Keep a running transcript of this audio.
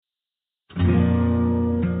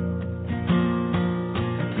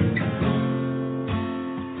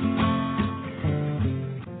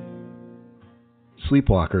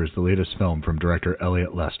Sleepwalker is the latest film from director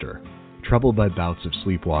Elliot Lester. Troubled by bouts of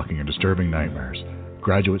sleepwalking and disturbing nightmares,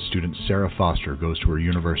 graduate student Sarah Foster goes to her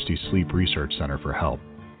university's sleep research center for help.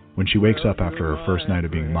 When she wakes up after her first night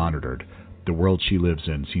of being monitored, the world she lives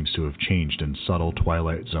in seems to have changed in subtle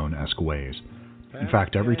Twilight Zone-esque ways. In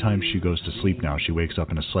fact, every time she goes to sleep now, she wakes up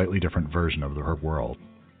in a slightly different version of her world.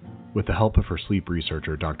 With the help of her sleep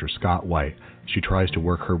researcher, Dr. Scott White, she tries to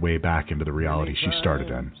work her way back into the reality she started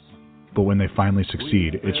in. But when they finally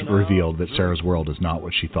succeed, it's revealed that Sarah's world is not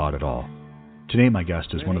what she thought at all. Today, my guest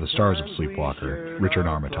is one of the stars of Sleepwalker, Richard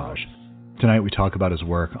Armitage. Tonight, we talk about his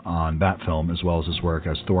work on that film, as well as his work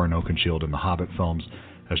as Thorin Oakenshield in the Hobbit films,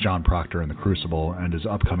 as John Proctor in The Crucible, and his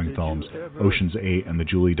upcoming films, Ocean's 8 and the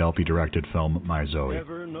Julie Delpy-directed film, My Zoe.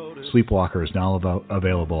 Sleepwalker is now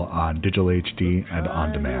available on digital HD and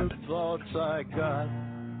on demand.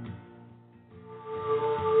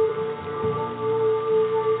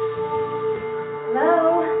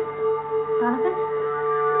 Hello? Jonathan?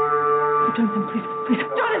 Jonathan, please.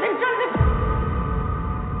 Jonathan!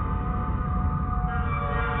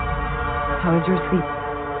 How is your sleep?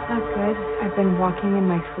 Not good. I've been walking in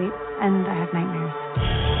my sleep, and I have nightmares.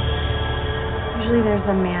 Usually there's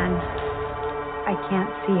a man. I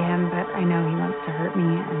can't see him, but I know he wants to hurt me,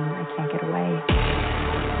 and I can't get away.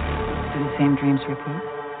 Do the same dreams repeat?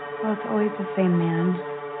 Well, it's always the same man.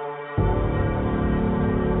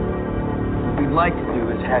 What we'd like to do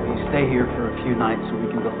is have you stay here for a few nights so we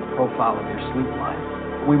can build a profile of your sleep life.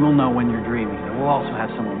 We will know when you're dreaming, and we'll also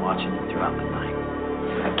have someone watching you throughout the night.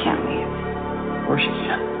 I can't leave. Of course you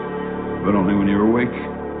can. But only when you're awake.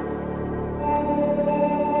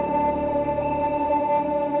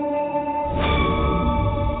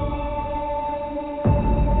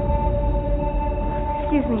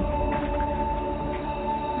 Excuse me.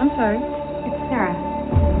 I'm sorry. It's Sarah.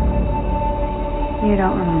 You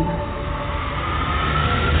don't remember.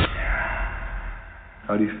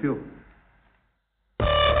 How do you feel?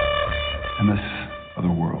 In this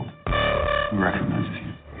other world, who recognizes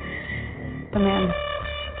you? The man.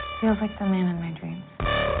 Feels like the man in my dreams.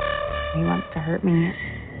 He wants to hurt me.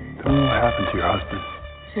 Tell me what happened to your husband.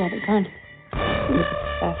 He had a gun. He was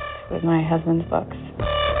obsessed with my husband's books.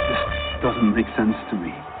 This doesn't make sense to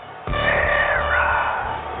me.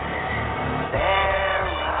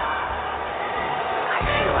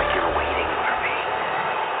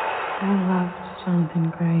 I loved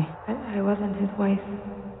Jonathan Gray, but I wasn't his wife.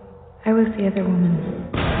 I was the other woman.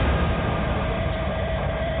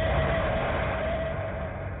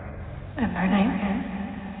 And our nightmare.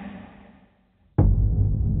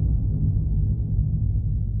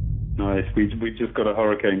 Nice. We just got a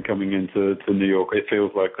hurricane coming into New York. It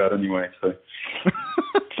feels like that anyway. So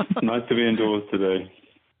nice to be indoors today.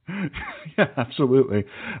 Yeah, absolutely.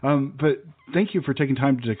 But thank you for taking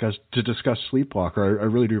time to discuss Sleepwalker. I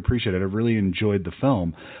really do appreciate it. I really enjoyed the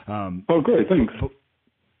film. Oh, great. Thanks.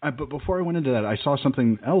 But before I went into that, I saw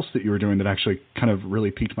something else that you were doing that actually kind of really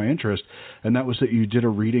piqued my interest, and that was that you did a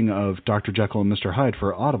reading of Dr. Jekyll and Mr. Hyde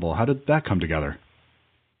for Audible. How did that come together?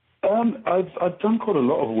 I've done quite a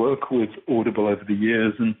lot of work with Audible over the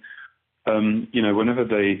years, and whenever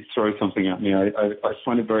they throw something at me, I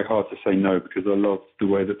find it very hard to say no, because I love the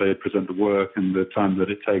way that they present the work and the time that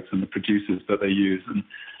it takes and the producers that they use.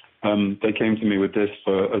 And they came to me with this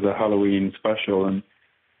as a Halloween special, and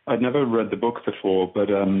I'd never read the book before, but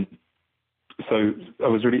so I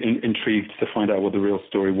was really intrigued to find out what the real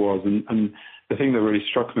story was. And the thing that really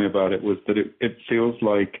struck me about it was that it feels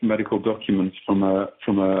like medical documents from a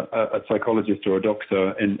psychologist or a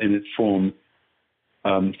doctor in its form.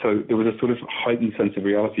 So there was a sort of heightened sense of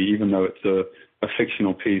reality, even though it's a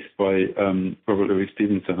fictional piece by Robert Louis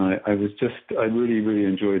Stevenson. I really, really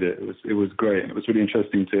enjoyed it. It was great. It was really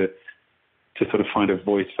interesting to sort of find a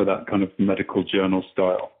voice for that kind of medical journal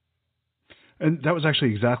style. And that was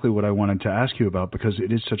actually exactly what I wanted to ask you about, because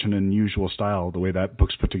it is such an unusual style, the way that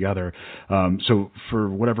book's put together. So for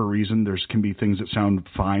whatever reason, there can be things that sound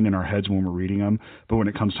fine in our heads when we're reading them, but when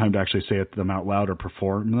it comes time to actually say them out loud or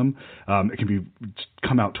perform them, it can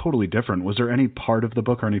come out totally different. Was there any part of the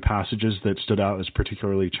book or any passages that stood out as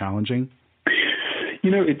particularly challenging?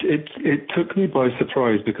 It took me by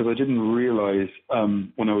surprise, because I didn't realize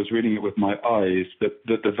when I was reading it with my eyes that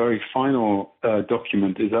the very final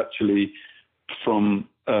document is actually from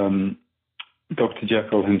Dr.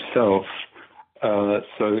 Jekyll himself.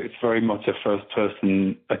 So it's very much a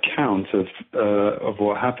first-person account of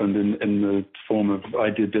what happened in the form of I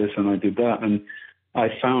did this and I did that. And I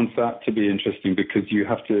found that to be interesting, because you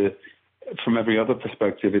have to, from every other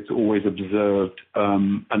perspective, it's always observed,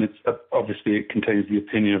 and it's obviously it contains the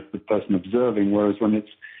opinion of the person observing, whereas when it's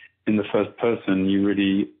in the first person, you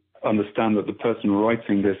really understand that the person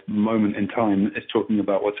writing this moment in time is talking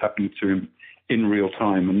about what's happening to him in real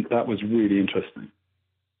time, and that was really interesting.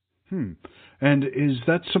 And is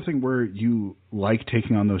that something where you like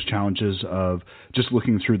taking on those challenges of just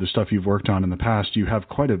looking through the stuff you've worked on in the past? You have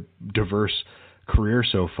quite a diverse career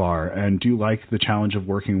so far, and do you like the challenge of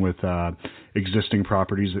working with existing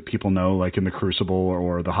properties that people know, like in the Crucible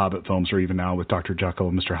or the Hobbit films, or even now with Dr. Jekyll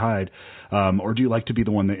and Mr. Hyde, or do you like to be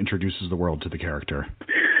the one that introduces the world to the character?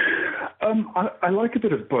 I like a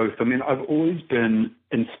bit of both. I mean, I've always been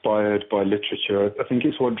inspired by literature. I think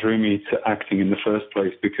it's what drew me to acting in the first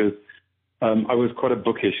place, because I was quite a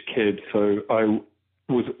bookish kid, so I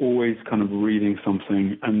was always kind of reading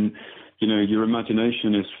something, and, you know, your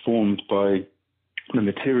imagination is formed by the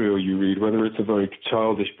material you read, whether it's a very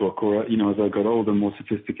childish book or, you know, as I got older, more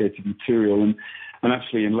sophisticated material. And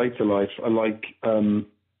actually in later life, I like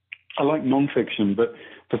nonfiction, but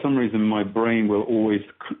for some reason my brain will always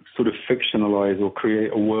sort of fictionalize or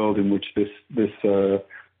create a world in which this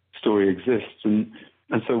story exists. And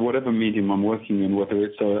so whatever medium I'm working in, whether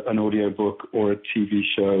it's an audio book or a TV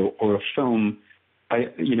show or a film,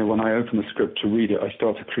 when I open the script to read it, I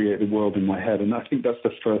start to create the world in my head. And I think that's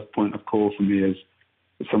the first point of call for me, is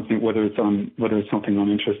something, whether it's something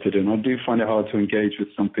I'm interested in. I do find it hard to engage with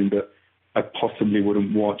something that I possibly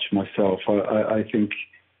wouldn't watch myself. I think,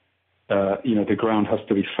 the ground has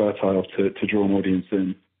to be fertile to draw an audience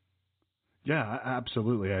in. Yeah,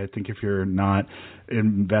 absolutely. I think if you're not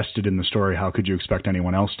invested in the story, how could you expect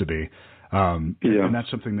anyone else to be? And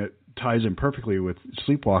that's something that ties in perfectly with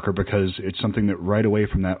Sleepwalker, because it's something that right away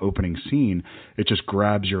from that opening scene, it just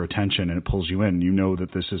grabs your attention and it pulls you in. You know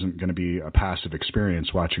that this isn't going to be a passive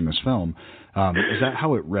experience watching this film. Is that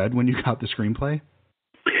how it read when you got the screenplay?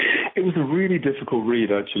 It was a really difficult read,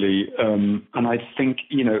 actually. And I think,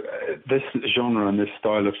 this genre and this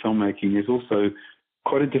style of filmmaking is also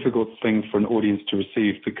quite a difficult thing for an audience to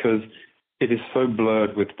receive, because it is so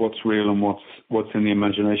blurred with what's real and what's in the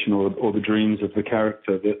imagination or the dreams of the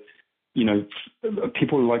character that,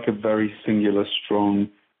 people like a very singular, strong,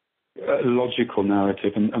 logical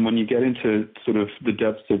narrative. And when you get into sort of the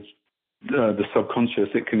depths of the subconscious,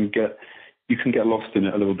 you can get lost in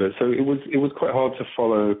it a little bit. So it was quite hard to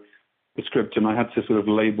follow the script, and I had to sort of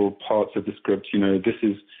label parts of the script.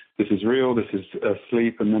 This is real, this is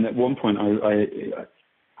sleep. And then at one point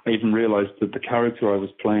I even realized that the character I was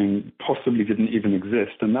playing possibly didn't even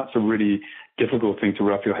exist. And that's a really difficult thing to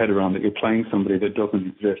wrap your head around, that you're playing somebody that doesn't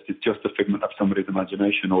exist. It's just a figment of somebody's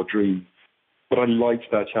imagination or dream. But I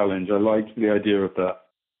liked that challenge. I liked the idea of that.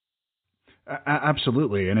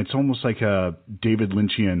 Absolutely. And it's almost like a David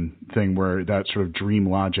Lynchian thing, where that sort of dream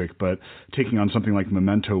logic, but taking on something like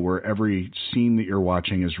Memento, where every scene that you're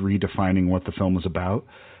watching is redefining what the film is about.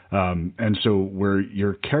 And so where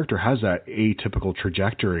your character has that atypical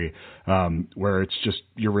trajectory, where it's just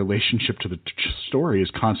your relationship to the story is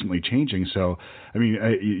constantly changing. So, I mean,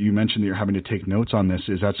 you mentioned that you're having to take notes on this.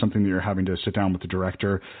 Is that something that you're having to sit down with the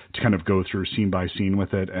director to kind of go through scene by scene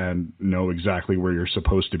with it and know exactly where you're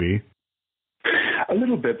supposed to be? A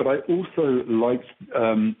little bit, but I also like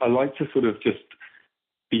to sort of just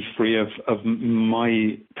be free of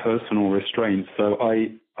my personal restraints. So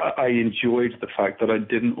I enjoyed the fact that I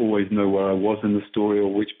didn't always know where I was in the story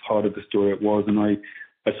or which part of the story it was, and I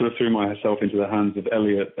sort of threw myself into the hands of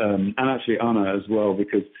Elliot and actually Anna as well,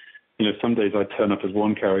 because some days I turn up as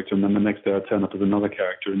one character and then the next day I turn up as another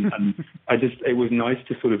character, and it was nice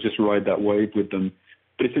to sort of just ride that wave with them.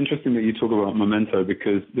 But it's interesting that you talk about Memento,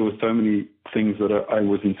 because there were so many things that I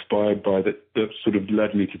was inspired by that sort of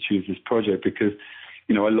led me to choose this project, because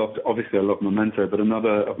I love Memento, but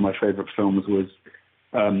another of my favorite films was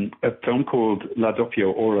a film called La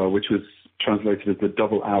Doppia Ora, which was translated as The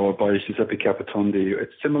Double Hour by Giuseppe Capotondi.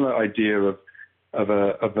 It's a similar idea of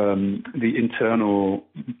the internal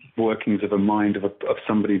workings of a mind of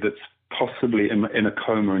somebody that's possibly in a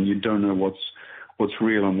coma, and you don't know what's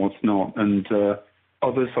real and what's not. And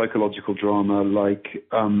other psychological drama like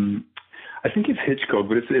I think it's Hitchcock,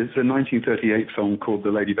 but it's a 1938 film called The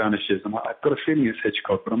Lady Vanishes, and I've got a feeling it's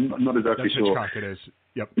Hitchcock, but I'm not exactly sure. Hitchcock, it is.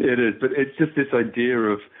 Yep. It is, but it's just this idea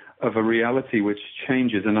of a reality which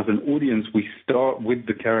changes, and as an audience, we start with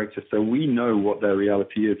the character, so we know what their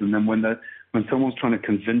reality is, and then when someone's trying to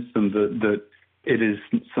convince them that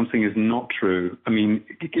something is not true, I mean,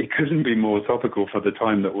 it couldn't be more topical for the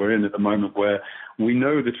time that we're in at the moment, where we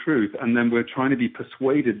know the truth, and then we're trying to be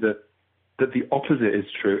persuaded that the opposite is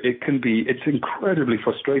true. It's incredibly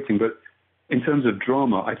frustrating, but in terms of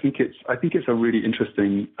drama, I think it's a really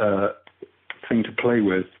interesting thing to play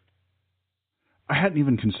with. I hadn't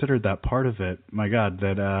even considered that part of it. My God,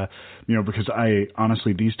 that, because I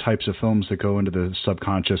honestly, these types of films that go into the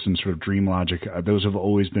subconscious and sort of dream logic, those have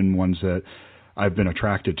always been ones that I've been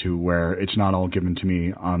attracted to, where it's not all given to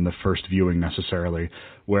me on the first viewing necessarily,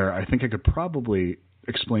 where I think I could probably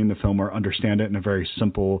explain the film or understand it in a very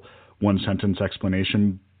simple one-sentence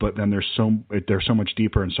explanation, but then they're so much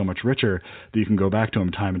deeper and so much richer that you can go back to them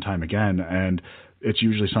time and time again, and it's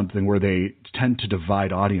usually something where they tend to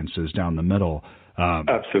divide audiences down the middle.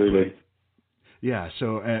 Absolutely. Yeah.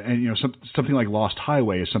 So, and something like Lost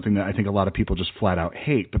Highway is something that I think a lot of people just flat out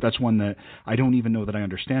hate, but that's one that I don't even know that I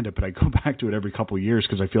understand it, but I go back to it every couple of years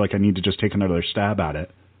because I feel like I need to just take another stab at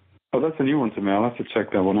it. Oh, that's a new one to me. I'll have to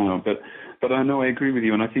check that one out. But I know I agree with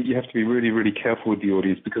you, and I think you have to be really, really careful with the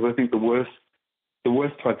audience, because I think the worst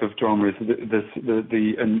type of drama is they used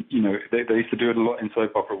to do it a lot in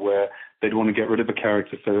soap opera, where they'd want to get rid of a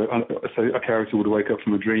character, so a character would wake up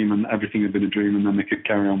from a dream and everything had been a dream, and then they could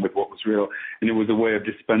carry on with what was real, and it was a way of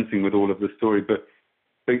dispensing with all of the story. But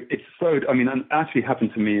it's it actually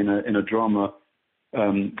happened to me in a drama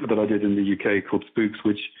that I did in the UK called Spooks,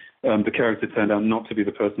 which the character turned out not to be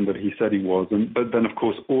the person that he said he was, but then of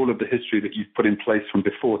course all of the history that you've put in place from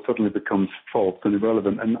before suddenly becomes false and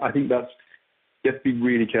irrelevant, and I think you have to be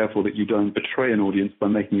really careful that you don't betray an audience by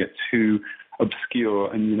making it too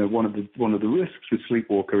obscure. And one of the risks with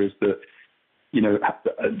Sleepwalker is that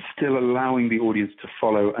still allowing the audience to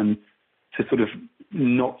follow and to sort of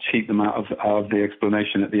not cheat them out of the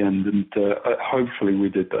explanation at the end. And hopefully we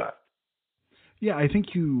did that. Yeah, I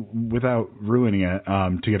think you, without ruining it,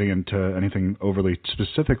 to getting into anything overly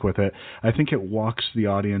specific with it, I think it walks the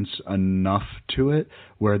audience enough to it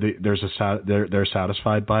where they're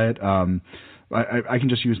satisfied by it. I can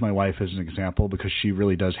just use my wife as an example because she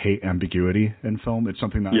really does hate ambiguity in film. It's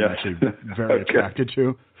something that I'm actually very attracted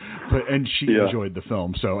to. And she enjoyed the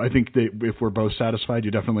film. So I think that if we're both satisfied, you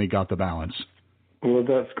definitely got the balance. Well,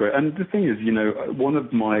 that's great. And the thing is, one of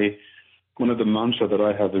the mantra that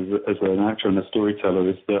I have as an actor and a storyteller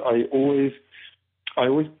is that I always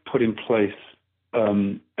put in place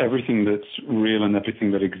everything that's real and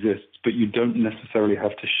everything that exists, but you don't necessarily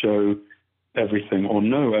have to show everything or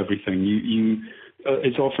know everything.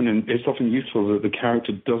 It's often useful that the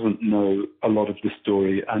character doesn't know a lot of the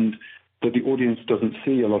story, and that the audience doesn't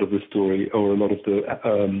see a lot of the story or a lot of the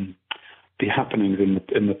happenings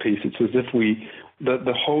in the piece. It's as if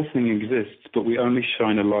the whole thing exists, but we only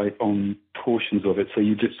shine a light on portions of it, so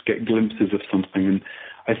you just get glimpses of something. And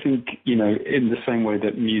I think in the same way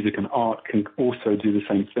that music and art can also do the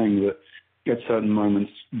same thing, that at certain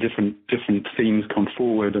moments, different themes come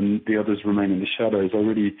forward and the others remain in the shadows. I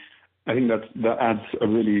think that adds a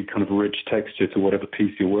really kind of rich texture to whatever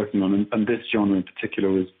piece you're working on. And this genre in particular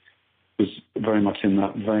was very much in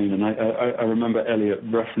that vein. And I remember Elliot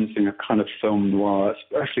referencing a kind of film noir,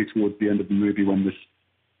 especially towards the end of the movie when this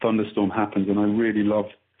thunderstorm happens. And I really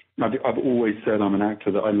I've always said I'm an actor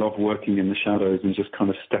that I love working in the shadows and just kind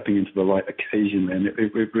of stepping into the light occasionally. And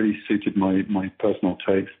it really suited my personal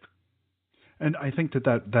taste. And I think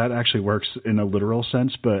that actually works in a literal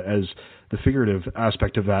sense, but as the figurative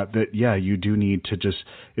aspect of that, you do need to just,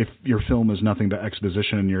 if your film is nothing but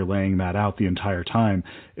exposition and you're laying that out the entire time,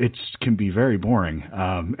 it can be very boring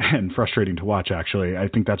and frustrating to watch, actually. I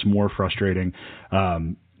think that's more frustrating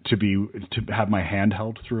to have my hand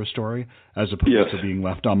held through a story as opposed to being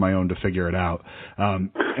left on my own to figure it out.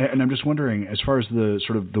 And I'm just wondering, as far as the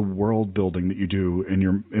sort of the world building that you do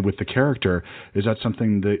with the character, is that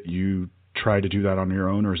something that you try to do that on your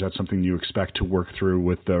own, or is that something you expect to work through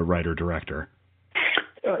with the writer-director?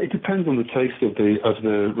 It depends on the taste of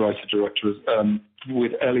the writer-director.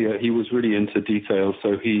 With Elliot, he was really into detail,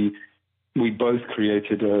 so we both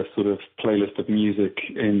created a sort of playlist of music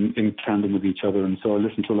in tandem with each other, and so I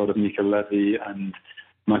listened to a lot of Mika Levy and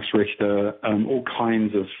Max Richter, all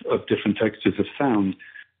kinds of different textures of sound.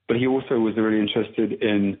 But he also was really interested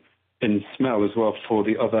in smell as well for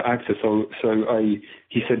the other actor. So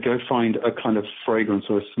he said, go find a kind of fragrance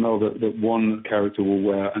or a smell that one character will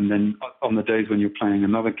wear, and then on the days when you're playing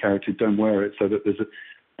another character, don't wear it, so that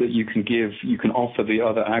you can offer the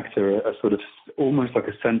other actor a sort of almost like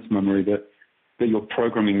a sense memory that you're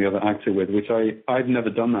programming the other actor with, which I've never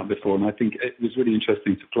done that before, and I think it was really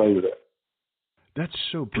interesting to play with it. That's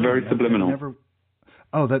so brilliant. Very subliminal.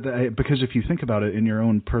 Because if you think about it in your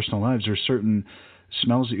own personal lives, there's certain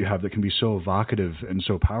smells that you have that can be so evocative and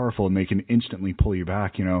so powerful, and they can instantly pull you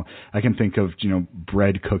back. I can think of,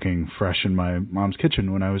 bread cooking fresh in my mom's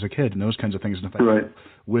kitchen when I was a kid and those kinds of things. And if I get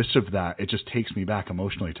whiffs of that, it just takes me back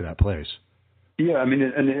emotionally to that place. Yeah, I mean,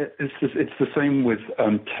 and it's the same with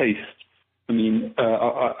taste I mean,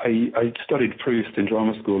 I studied Proust in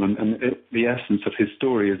drama school, and the essence of his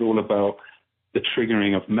story is all about the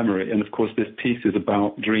triggering of memory. And of course, this piece is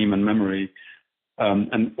about dream and memory.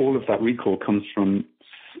 And all of that recall comes from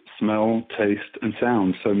smell, taste, and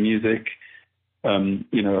sound. So music,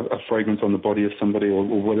 a fragrance on the body of somebody,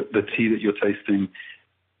 or the tea that you're tasting.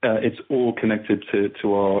 It's all connected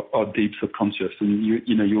to our deep subconscious. And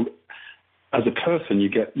you as a person,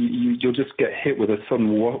 you'll just get hit with a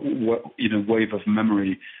sudden wave of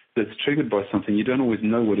memory that's triggered by something. You don't always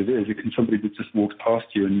know what it is. It can somebody that just walks past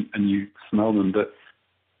you and you smell them. But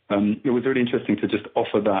it was really interesting to just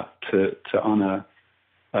offer that to Anna.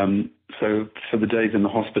 So for the days in the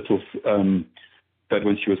hospital bed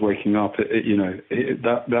when she was waking up,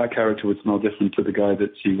 that character would smell different to the guy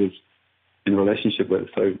that she was in a relationship with.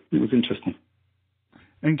 So it was interesting.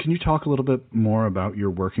 And can you talk a little bit more about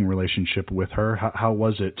your working relationship with her? How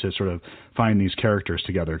was it to sort of find these characters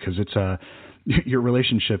together? Because your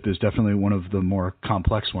relationship is definitely one of the more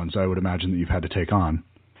complex ones, I would imagine, that you've had to take on.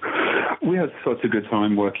 We had such a good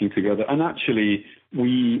time working together. And actually,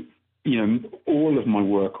 all of my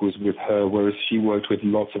work was with her, whereas she worked with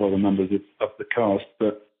lots of other members of the cast.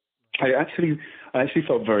 But I actually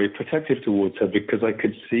felt very protective towards her because I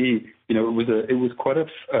could see, it was quite a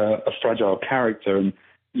fragile character, and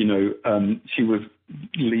she was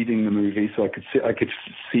leading the movie, so I could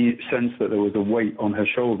sense that there was a weight on her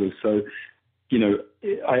shoulders. So,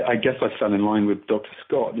 I guess I fell in line with Dr.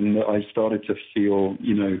 Scott, and that I started to feel,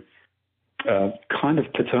 kind of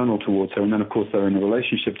paternal towards her. And then, of course, they're in a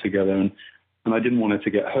relationship together, and I didn't want her to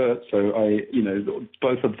get hurt. So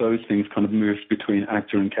both of those things kind of moved between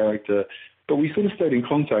actor and character. But we sort of stayed in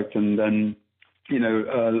contact. And then,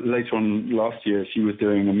 later on last year, she was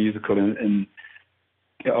doing a musical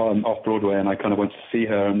off Broadway, and I kind of went to see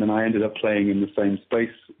her. And then I ended up playing in the same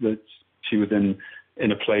space that she was in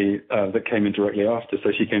a play that came in directly after.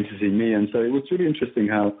 So she came to see me. And so it was really interesting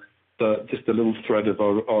how just a little thread of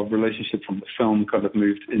our relationship from the film kind of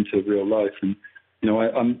moved into real life. And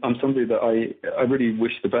I'm somebody that I really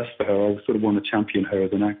wish the best for her. I sort of want to champion her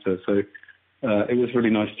as an actor. So it was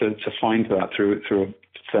really nice to find that through a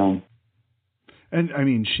film. And I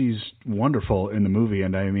mean, she's wonderful in the movie.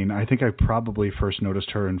 And I mean, I think I probably first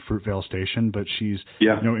noticed her in Fruitvale Station, but she's,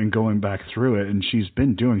 in going back through it, and she's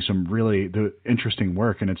been doing some really interesting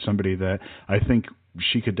work. And it's somebody that I think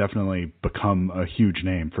she could definitely become a huge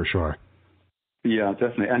name for sure. Yeah,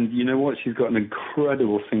 definitely. And you know what? She's got an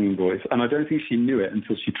incredible singing voice. And I don't think she knew it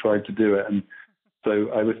until she tried to do it. And so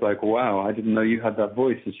I was like, wow, I didn't know you had that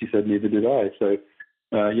voice. And she said, neither did I. So,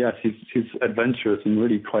 she's adventurous and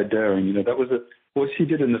really quite daring. That was what she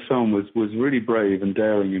did in the film was really brave and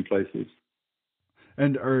daring in places.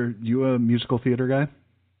 And are you a musical theater guy?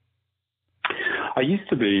 I used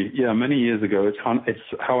to be, many years ago. It's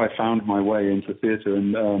how I found my way into theater.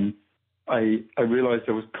 And I realized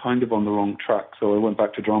I was kind of on the wrong track, so I went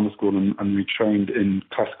back to drama school and retrained in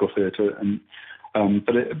classical theatre. And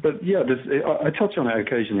I touch on it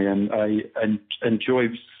occasionally, and I enjoy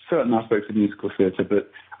certain aspects of musical theatre.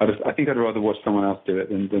 But I think I'd rather watch someone else do it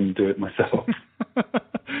than do it myself.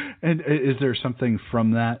 And is there something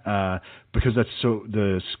from that, because that's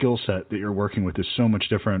the skill set that you're working with is so much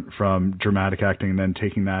different from dramatic acting and then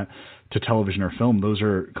taking that to television or film? Those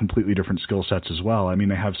are completely different skill sets as well. I mean,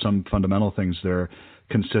 they have some fundamental things that are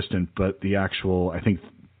consistent, but the actual, I think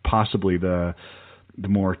possibly the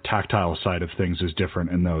more tactile side of things is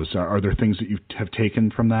different in those. Are there things that you have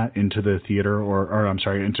taken from that into the theater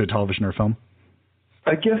into television or film?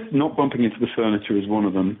 I guess not bumping into the furniture is one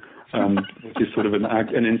of them, which is sort of an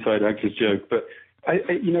inside actor's joke. But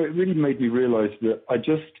it really made me realize that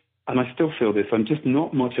and I still feel this, I'm just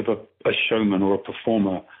not much of a showman or a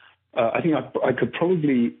performer. I think I could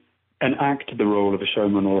probably enact the role of a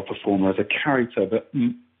showman or a performer as a character, but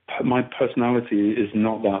my personality is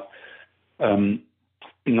not that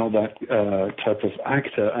type of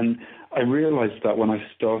actor. And I realized that when I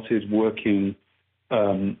started working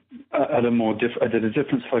at a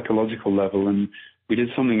different psychological level, and we did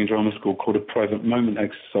something in drama school called a private moment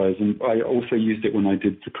exercise, and I also used it when I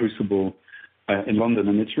did The Crucible in London.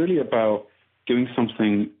 And it's really about doing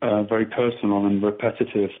something very personal and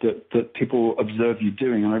repetitive that people observe you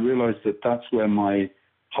doing. And I realized that that's where my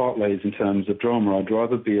heart lays in terms of drama. I'd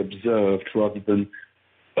rather be observed rather than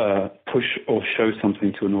push or show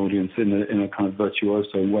something to an audience in a kind of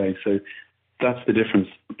virtuoso way. So that's the difference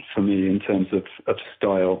for me in terms of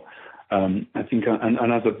style. I think,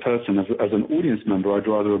 and as a person, as an audience member, I'd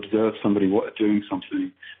rather observe somebody doing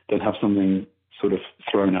something than have something sort of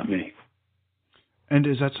thrown at me. And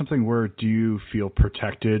is that something where do you feel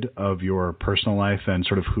protected of your personal life and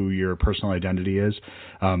sort of who your personal identity is?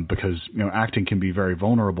 Because, acting can be very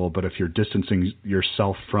vulnerable, but if you're distancing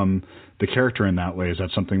yourself from the character in that way, is that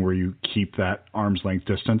something where you keep that arm's length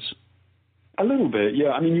distance? A little bit,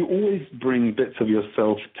 yeah. I mean, you always bring bits of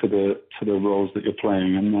yourself to the roles that you're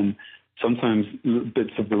playing, and then sometimes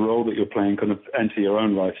bits of the role that you're playing kind of enter your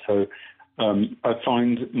own life. So I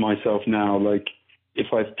find myself now, like, if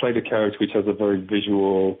I've played a character which has a very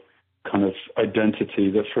visual kind of identity,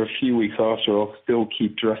 that for a few weeks after, I'll still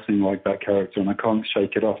keep dressing like that character, and I can't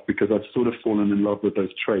shake it off because I've sort of fallen in love with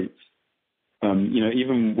those traits.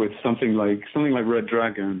 Even with something like Red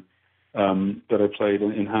Dragon that I played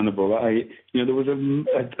in Hannibal, there was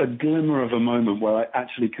a glimmer of a moment where I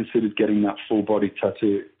actually considered getting that full body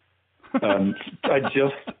tattoo. I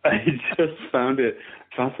just found it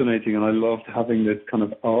fascinating, and I loved having this kind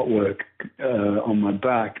of artwork on my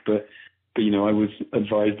back, but I was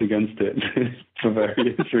advised against it for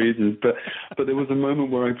various reasons. But there was a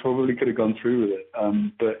moment where I probably could have gone through with it.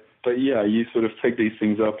 But yeah, you sort of take these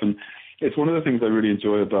things up, and it's one of the things I really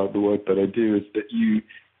enjoy about the work that I do is that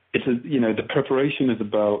the preparation is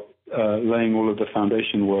about laying all of the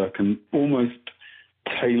foundation work and almost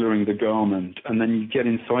tailoring the garment, and then you get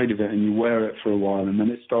inside of it and you wear it for a while, and then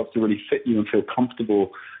it starts to really fit you and feel comfortable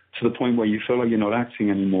to the point where you feel like you're not acting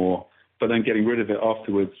anymore, but then getting rid of it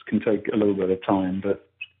afterwards can take a little bit of time. But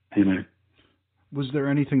was there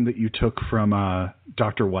anything that you took from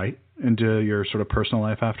Dr. White into your sort of personal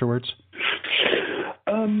life afterwards?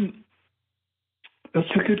 That's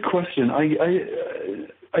a good question.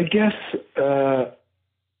 I guess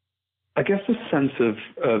the sense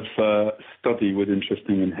of study was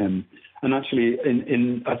interesting in him. And actually,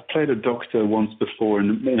 I've played a doctor once before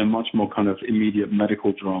in a much more kind of immediate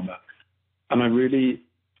medical drama. And I really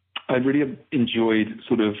enjoyed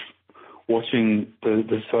sort of watching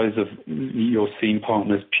the size of your scene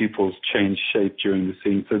partner's pupils change shape during the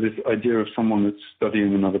scene. So this idea of someone that's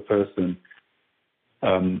studying another person,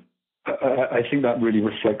 I think that really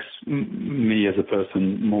reflects me as a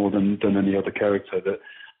person more than any other character. That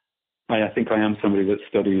I think I am somebody that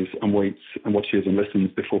studies and waits and watches and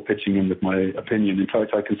listens before pitching in with my opinion. In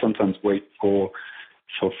fact, I can sometimes wait for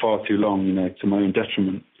far too long, to my own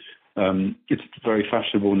detriment. It's very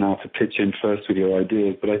fashionable now to pitch in first with your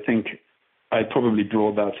ideas, but I think I probably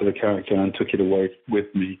brought that to the character and took it away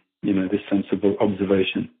with me, this sense of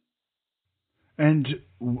observation. And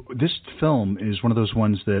this film is one of those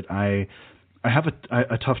ones that I have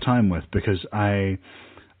a tough time with because I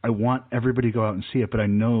want everybody to go out and see it, but I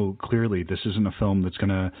know clearly this isn't a film that's going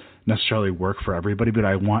to necessarily work for everybody, but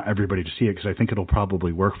I want everybody to see it because I think it'll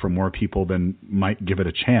probably work for more people than might give it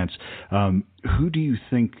a chance. Who do you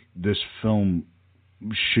think this film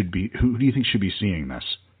should be? Who do you think should be seeing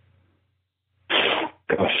this?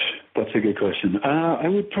 Gosh, that's a good question. I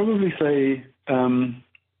would probably say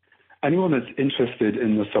anyone that's interested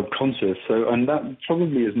in the subconscious. And that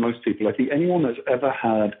probably is most people. I think anyone that's ever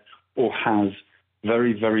had or has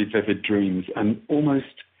very, very vivid dreams, and almost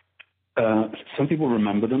some people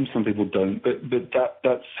remember them, some people don't, but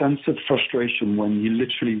that sense of frustration when you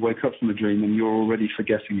literally wake up from a dream and you're already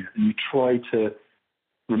forgetting it, and you try to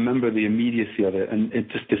remember the immediacy of it, and it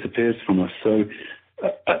just disappears from us. So,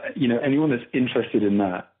 anyone that's interested in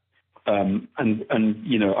that, I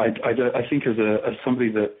think as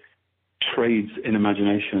somebody that trades in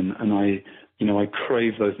imagination, and I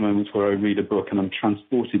crave those moments where I read a book and I'm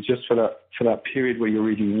transported just for that period where you're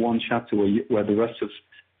reading one chapter where the rest of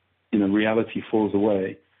reality falls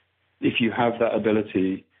away. If you have that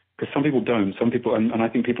ability, because some people don't, and I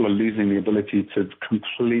think people are losing the ability to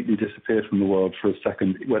completely disappear from the world for a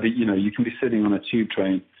second. Whether you can be sitting on a tube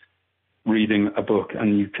train reading a book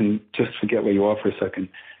and you can just forget where you are for a second.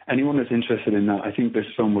 Anyone that's interested in that, I think this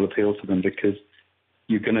film will appeal to them because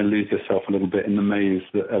you're going to lose yourself a little bit in the maze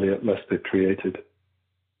that Elliot Lester created.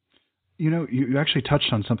 You actually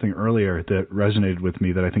touched on something earlier that resonated with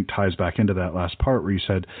me that I think ties back into that last part where you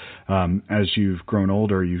said as you've grown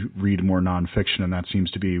older, you read more nonfiction, and that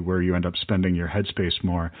seems to be where you end up spending your headspace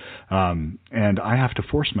more. And I have to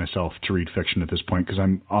force myself to read fiction at this point because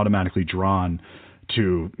I'm automatically drawn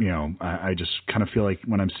to, I just kind of feel like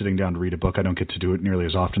when I'm sitting down to read a book, I don't get to do it nearly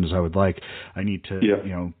as often as I would like. I need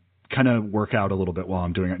to, kind of work out a little bit while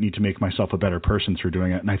I'm doing it. I need to make myself a better person through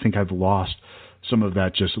doing it. And I think I've lost some of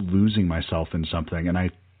that just losing myself in something. And I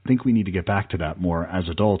think we need to get back to that more as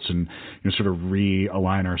adults and sort of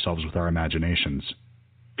realign ourselves with our imaginations.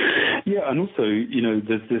 Yeah, and also,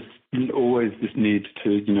 there's always this need to,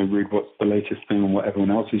 read what's the latest thing on what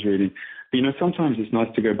everyone else is reading. But, sometimes it's nice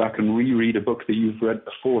to go back and reread a book that you've read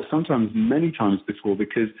before, sometimes many times before,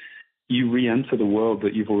 because you re-enter the world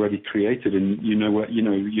that you've already created, and you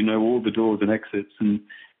know all the doors and exits, and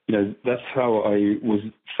that's how I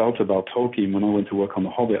felt about Tolkien when I went to work on The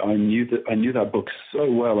Hobbit. I knew that book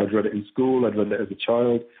so well. I'd read it in school. I'd read it as a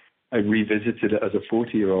child. I revisited it as a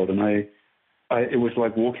 40-year-old, and it was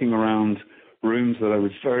like walking around rooms that I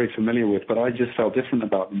was very familiar with, but I just felt different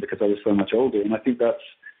about them because I was so much older. And I think that's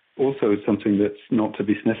also something that's not to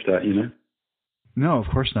be sniffed at, No, of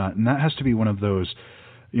course not. And that has to be one of those,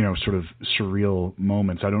 sort of surreal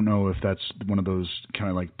moments. I don't know if that's one of those kind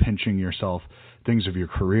of like pinching yourself things of your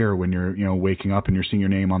career when you're, waking up and you're seeing your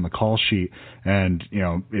name on the call sheet and,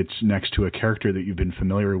 it's next to a character that you've been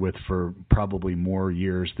familiar with for probably more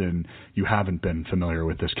years than you haven't been familiar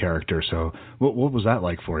with this character. So what was that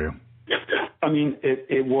like for you? I mean,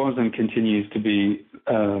 it was and continues to be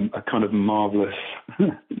a kind of marvelous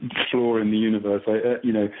flaw in the universe.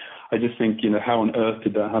 I just think, how on earth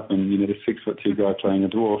did that happen? The 6'2" guy playing a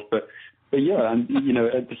dwarf, but yeah, and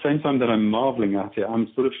at the same time that I'm marveling at it, I'm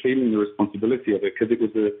sort of feeling the responsibility of it because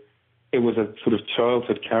it was a sort of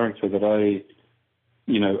childhood character that I,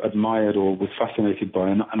 admired or was fascinated by,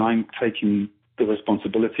 and I'm taking the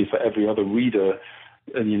responsibility for every other reader,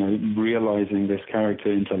 realizing this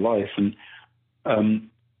character into life, and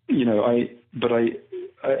I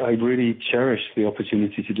really cherish the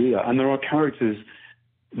opportunity to do that. And there are characters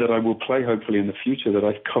that I will play hopefully in the future that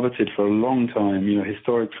I've coveted for a long time,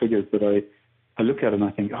 historic figures that I look at and I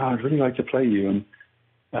think, I'd really like to play you,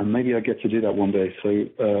 and maybe I get to do that one day. So,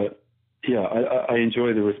 I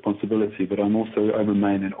enjoy the responsibility, but I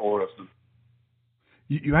remain in awe of them.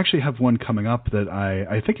 You actually have one coming up that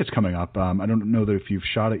I think it's coming up. I don't know that if you've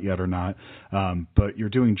shot it yet or not, but you're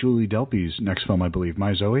doing Julie Delpy's next film, I believe,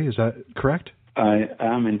 My Zoe. Is that correct? I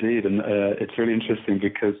am indeed, and it's really interesting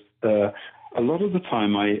because a lot of the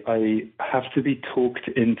time I have to be talked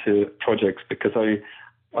into projects because I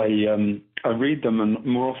read them, and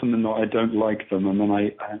more often than not I don't like them, and then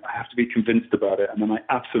I have to be convinced about it, and then I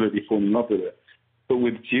absolutely fall in love with it. But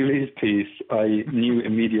with Julie's piece, I knew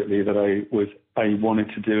immediately that I wanted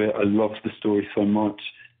to do it. I loved the story so much.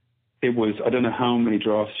 It was, I don't know how many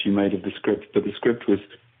drafts she made of the script, but the script was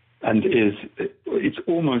and is, it's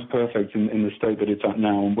almost perfect in the state that it's at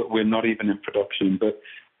now. We're not even in production, but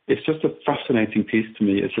it's just a fascinating piece to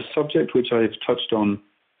me. It's a subject which I've touched on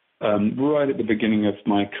right at the beginning of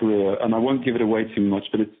my career, and I won't give it away too much,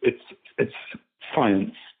 but it's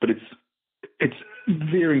science, but it's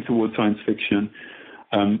veering towards science fiction,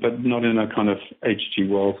 but not in a kind of H.G.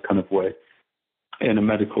 Wells kind of way, in a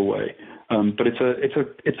medical way. But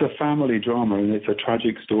it's a family drama, and it's a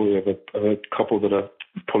tragic story of a couple that are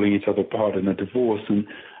pulling each other apart in a divorce, and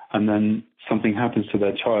then something happens to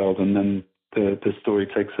their child, and then the story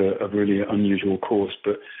takes a really unusual course.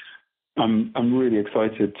 But I'm really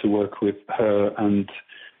excited to work with her and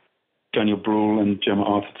Daniel Bruhl and Gemma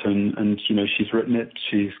Arterton, and she's written it,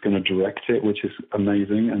 she's going to direct it, which is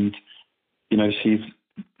amazing, and she's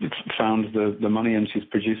found the money and she's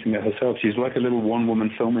producing it herself. She's like a little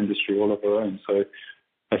one-woman film industry all of her own, so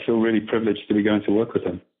I feel really privileged to be going to work with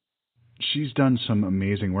her. She's done some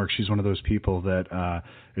amazing work. She's one of those people that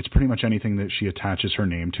it's pretty much anything that she attaches her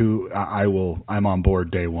name to, I'm on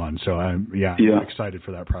board day one. So I'm excited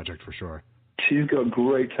for that project for sure. She's got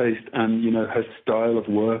great taste, and her style of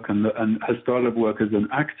work and her style of work as an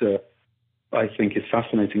actor, I think, is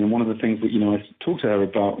fascinating. And one of the things that I talked to her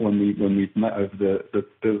about when we met over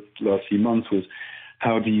the last few months was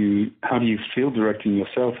how do you feel directing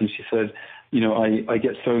yourself? And she said, I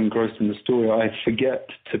get so engrossed in the story, I forget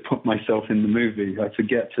to put myself in the movie. I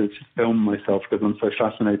forget to film myself because I'm so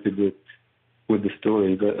fascinated with the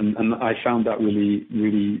story. And I found that really,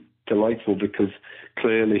 really delightful because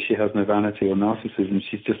clearly she has no vanity or narcissism.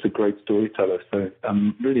 She's just a great storyteller. So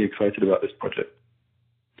I'm really excited about this project.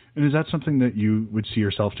 And is that something that you would see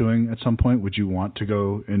yourself doing at some point? Would you want to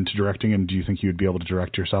go into directing, and do you think you would be able to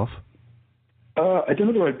direct yourself? I don't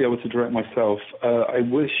know whether I'd be able to direct myself. I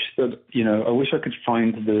wish that, I wish I could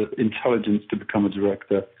find the intelligence to become a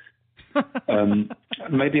director.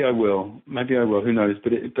 Maybe I will. Who knows?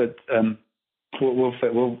 But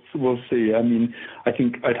we'll see. I mean, I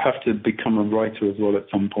think I'd have to become a writer as well at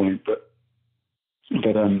some point. But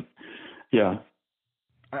yeah.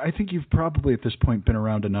 I think you've probably at this point been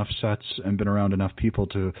around enough sets and been around enough people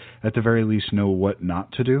to, at the very least, know what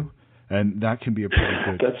not to do. And that can be a pretty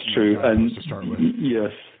good. That's true. And to start with.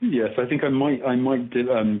 Yes. I think I might be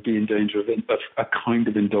in danger of a kind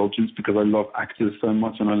of indulgence because I love actors so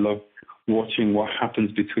much, and I love watching what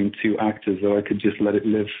happens between two actors. That I could just let it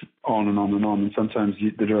live on and on and on. And sometimes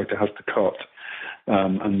the director has to cut.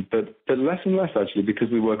 But less and less actually, because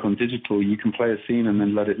we work on digital. You can play a scene and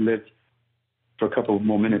then let it live for a couple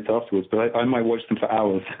more minutes afterwards, but I might watch them for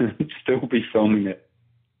hours and still be filming it.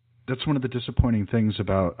 That's one of the disappointing things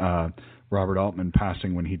about Robert Altman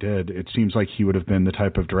passing when he did. It seems like he would have been the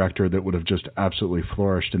type of director that would have just absolutely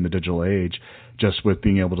flourished in the digital age, just with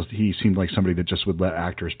being able to, he seemed like somebody that just would let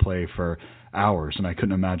actors play for hours, and I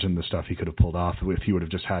couldn't imagine the stuff he could have pulled off if he would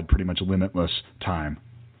have just had pretty much limitless time.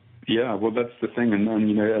 Yeah, well, that's the thing, and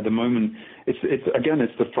you know, at the moment, it's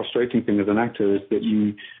the frustrating thing as an actor is that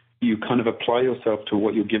you kind of apply yourself to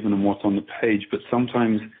what you're given and what's on the page, but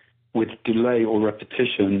sometimes with delay or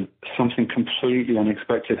repetition, something completely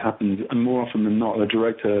unexpected happens, and more often than not, the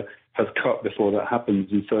director has cut before that happens,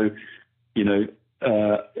 and so, you know,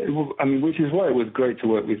 which is why it was great to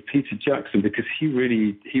work with Peter Jackson, because he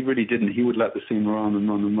really didn't. He would let the scene run and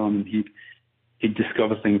run and run, and he'd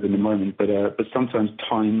discover things in the moment. But sometimes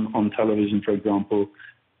time on television, for example,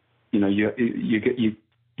 you know, you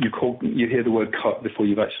hear the word cut before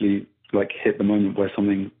you've actually hit the moment where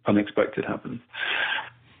something unexpected happens.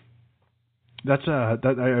 That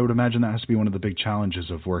I would imagine that has to be one of the big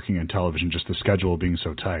challenges of working in television, just the schedule being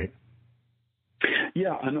so tight.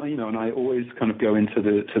 Yeah, and you know, and I always kind of go into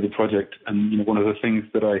the project, and you know, one of the things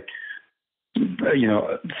that I, you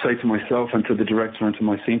know, say to myself and to the director and to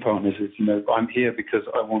my scene partners is, you know, I'm here because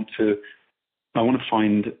I want to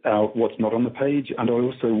find out what's not on the page, and I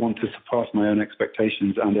also want to surpass my own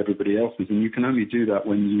expectations and everybody else's, and you can only do that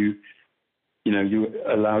when you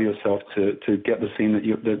allow yourself to get the scene that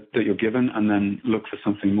you're given, and then look for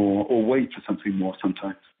something more or wait for something more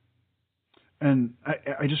sometimes. And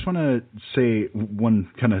I just want to say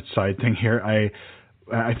one kind of side thing here.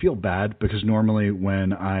 I feel bad because normally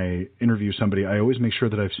when I interview somebody, I always make sure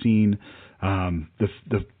that I've seen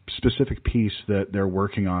the specific piece that they're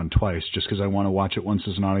working on twice, just because I want to watch it once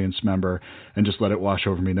as an audience member and just let it wash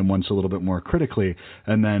over me, then once a little bit more critically,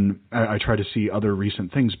 and then I try to see other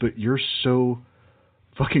recent things. But you're so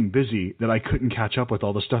fucking busy that I couldn't catch up with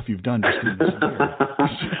all the stuff you've done just in this year.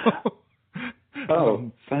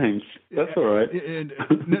 Thanks. That's all right.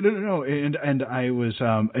 No. And I was,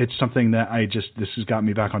 it's something that this has got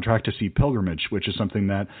me back on track to see Pilgrimage, which is something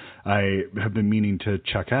that I have been meaning to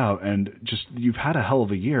check out. And just, you've had a hell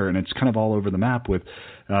of a year, and it's kind of all over the map with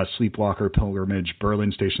Sleepwalker, Pilgrimage,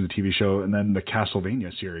 Berlin Station, the TV show, and then the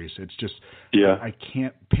Castlevania series. It's just, yeah, I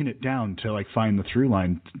can't pin it down to find the through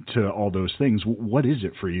line to all those things. What is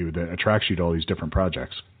it for you that attracts you to all these different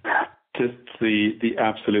projects? Just the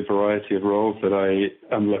absolute variety of roles that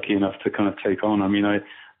I am lucky enough to kind of take on. I mean,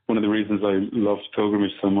 one of the reasons I loved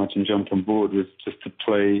Pilgrimage so much and jumped on board was just to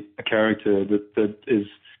play a character that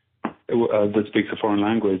speaks a foreign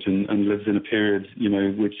language and lives in a period, you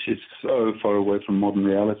know, which is so far away from modern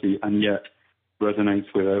reality, and yet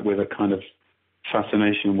resonates with a kind of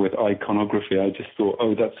fascination with iconography. I just thought,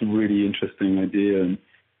 that's a really interesting idea, and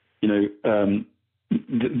you know.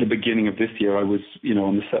 The beginning of this year, I was, you know,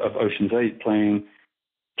 on the set of Ocean's 8 playing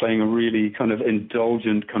a really kind of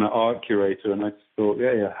indulgent kind of art curator, and I just thought,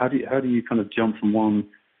 how do you kind of jump from one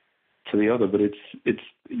to the other? But it's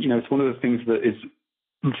you know, it's one of the things that is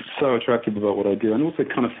so attractive about what I do, and also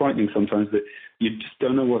kind of frightening sometimes, that you just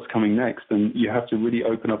don't know what's coming next, and you have to really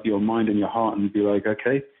open up your mind and your heart and be like,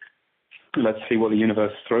 okay, let's see what the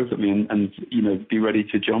universe throws at me, and you know, be ready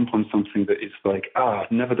to jump on something that is like, I've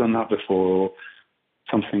never done that before, or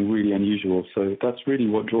something really unusual. So that's really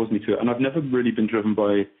what draws me to it. And I've never really been driven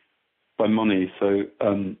by money. So,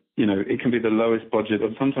 you know, it can be the lowest budget or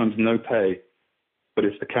sometimes no pay, but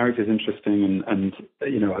if the character is interesting and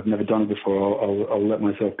you know, I've never done it before, I'll let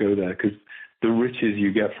myself go there, because the riches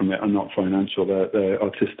you get from it are not financial, they're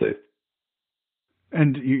artistic.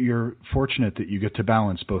 And you're fortunate that you get to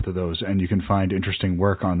balance both of those, and you can find interesting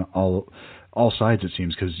work on all sides, it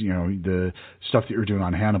seems, because, you know, the stuff that you're doing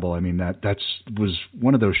on Hannibal, I mean, that was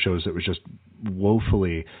one of those shows that was just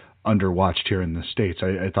woefully underwatched here in the States.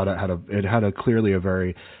 I thought it had clearly a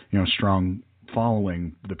very, you know, strong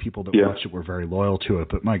following. The people that watched it were very loyal to it,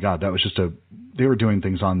 but my God, that was just they were doing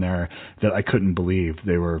things on there that I couldn't believe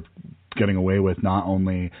they were getting away with, not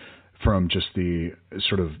only from just the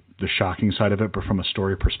sort of the shocking side of it, but from a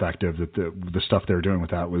story perspective, that the stuff they were doing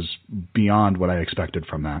with that was beyond what I expected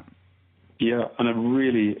from that. Yeah, and a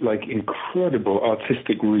really incredible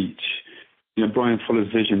artistic reach. You know, Brian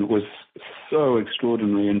Fuller's vision was so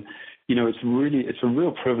extraordinary, and you know, it's a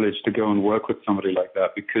real privilege to go and work with somebody like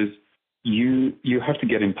that, because you have to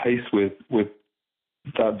get in pace with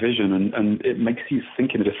that vision, and it makes you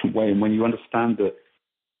think in a different way. And when you understand that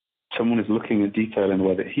someone is looking at detail in the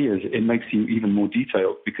way that he is, it makes you even more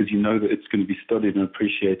detailed, because you know that it's going to be studied and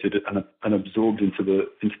appreciated and absorbed into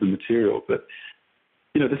the material. But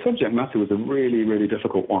you know, the subject matter was a really, really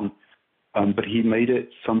difficult one. but he made it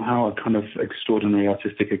somehow a kind of extraordinary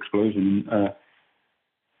artistic explosion.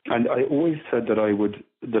 And I always said that I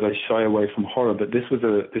shy away from horror, but this was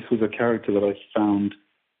a character that I found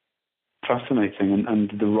fascinating,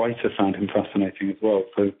 and the writer found him fascinating as well.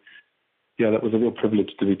 So, yeah, that was a real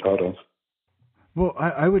privilege to be part of. Well,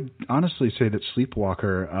 I would honestly say that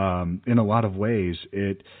Sleepwalker, in a lot of ways,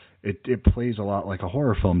 it plays a lot like a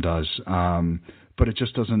horror film does, but it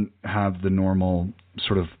just doesn't have the normal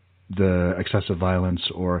sort of the excessive violence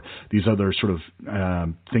or these other sort of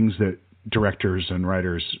things that directors and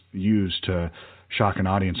writers use to shock an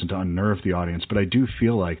audience and to unnerve the audience. But I do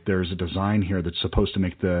feel like there's a design here that's supposed to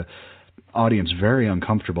make the audience very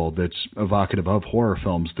uncomfortable, that's evocative of horror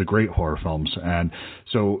films, the great horror films. And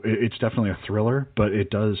so it's definitely a thriller, but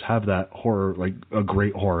it does have that horror, like a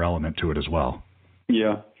great horror element to it as well.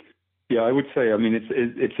 Yeah, I would say, I mean,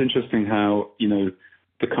 it's interesting how,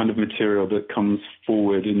 the kind of material that comes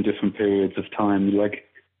forward in different periods of time, like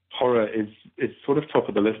horror is sort of top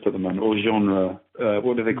of the list at the moment, or genre,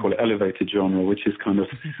 what do they call it, elevated genre, which is kind of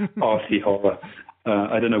arty horror.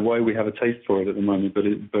 I don't know why we have a taste for it at the moment,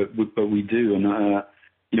 but we do, and I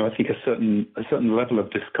think a certain level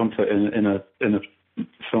of discomfort in a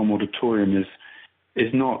film auditorium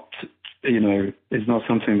is not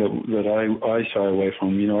something that I shy away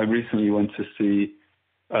from. I recently went to see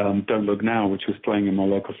Don't Look Now, which was playing in my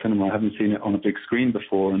local cinema. I haven't seen it on a big screen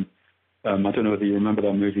before, and I don't know whether you remember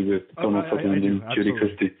that movie with Donald Sutherland and Judy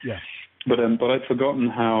Christie. Yeah. But I'd forgotten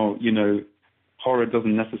how, horror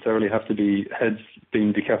doesn't necessarily have to be heads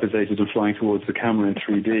being decapitated and flying towards the camera in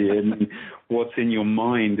 3D. And what's in your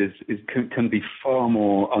mind can be far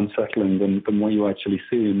more unsettling than what you actually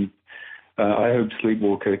see. And I hope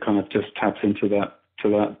Sleepwalker kind of just taps into that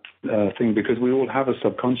thing, because we all have a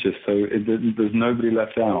subconscious, so there's nobody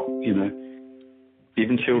left out.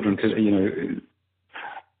 Even children,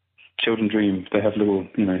 children dream. They have little,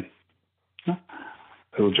 little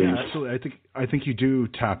dreams. Yeah, absolutely. I think you do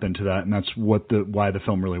tap into that, and that's why the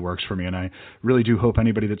film really works for me. And I really do hope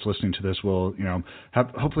anybody that's listening to this will,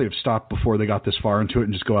 hopefully have stopped before they got this far into it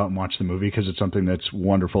and just go out and watch the movie, because it's something that's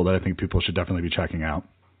wonderful that I think people should definitely be checking out.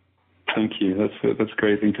 Thank you. That's a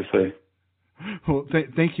great thing to say. Well,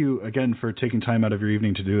 thank you again for taking time out of your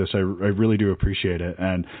evening to do this. I really do appreciate it,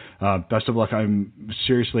 and best of luck. I'm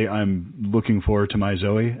looking forward to My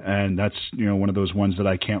Zoe, and that's one of those ones that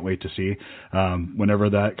I can't wait to see. Whenever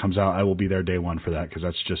that comes out, I will be there day one for that, because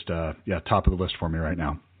that's just top of the list for me right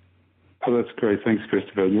now. Oh, that's great. Thanks,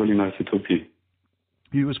 Christopher. Really nice to talk to you.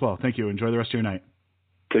 You as well. Thank you. Enjoy the rest of your night.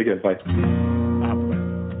 Take care. Bye.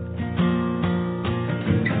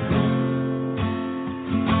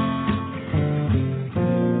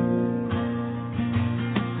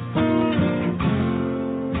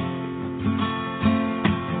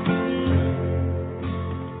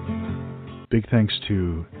 Big thanks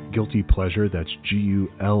to Guilty Pleasure, that's GULTY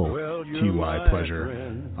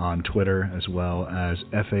Pleasure, on Twitter, as well as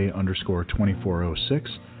FA_2406.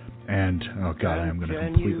 And, oh God, I am going to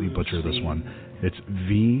completely butcher this one. It's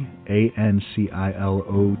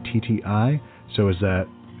VANCILOTTI. So is that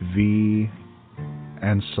V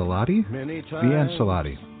Ancelotti? V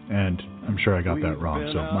Ancelotti. And I'm sure I got that wrong,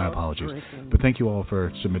 so my apologies. But thank you all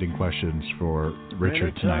for submitting questions for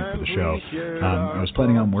Richard tonight for the show. I was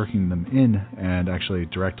planning on working them in and actually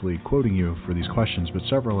directly quoting you for these questions, but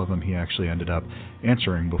several of them he actually ended up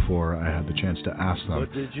answering before I had the chance to ask them.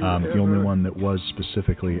 The only one that was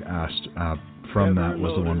specifically asked from that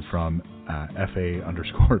was the one from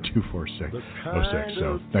FA_24606.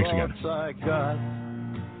 So thanks again.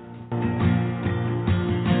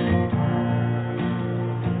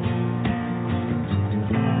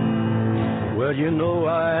 Well,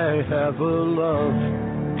 I have a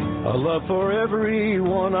love for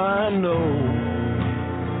everyone I know.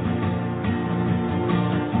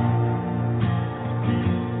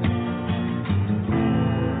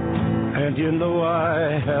 And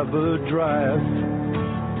I have a drive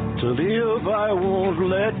to live, I won't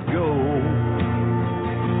let go.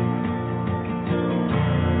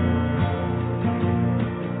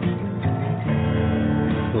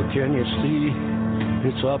 Well, can you see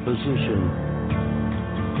its opposition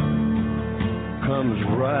comes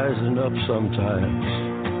rising up sometimes?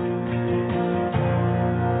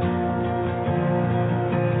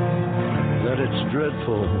 That it's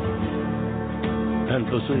dreadful and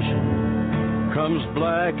position comes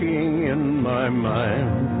blacking in my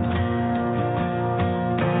mind,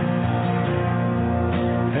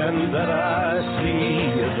 and that I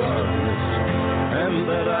see a darkness, and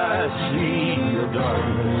that I see a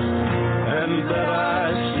darkness, and that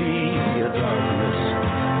I see a darkness,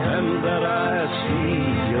 and that I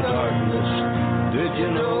see a darkness. Did you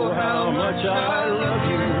know how much I love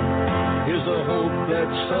you. Here's a hope that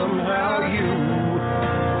somehow you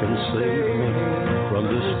can save me from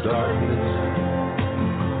this darkness.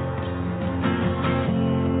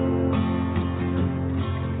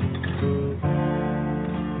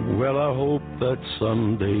 Well, I hope that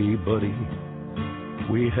someday, buddy,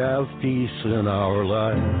 we have peace in our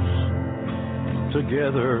lives,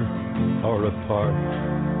 together or apart,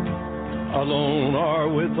 alone or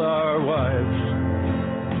with our wives,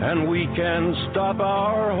 and we can stop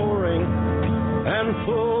our whoring and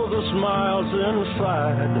pull the smiles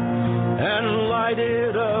inside and light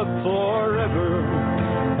it up forever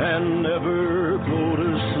and never go to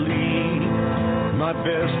sleep. My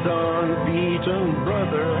best unbeaten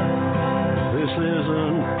brother, this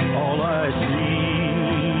isn't all I see.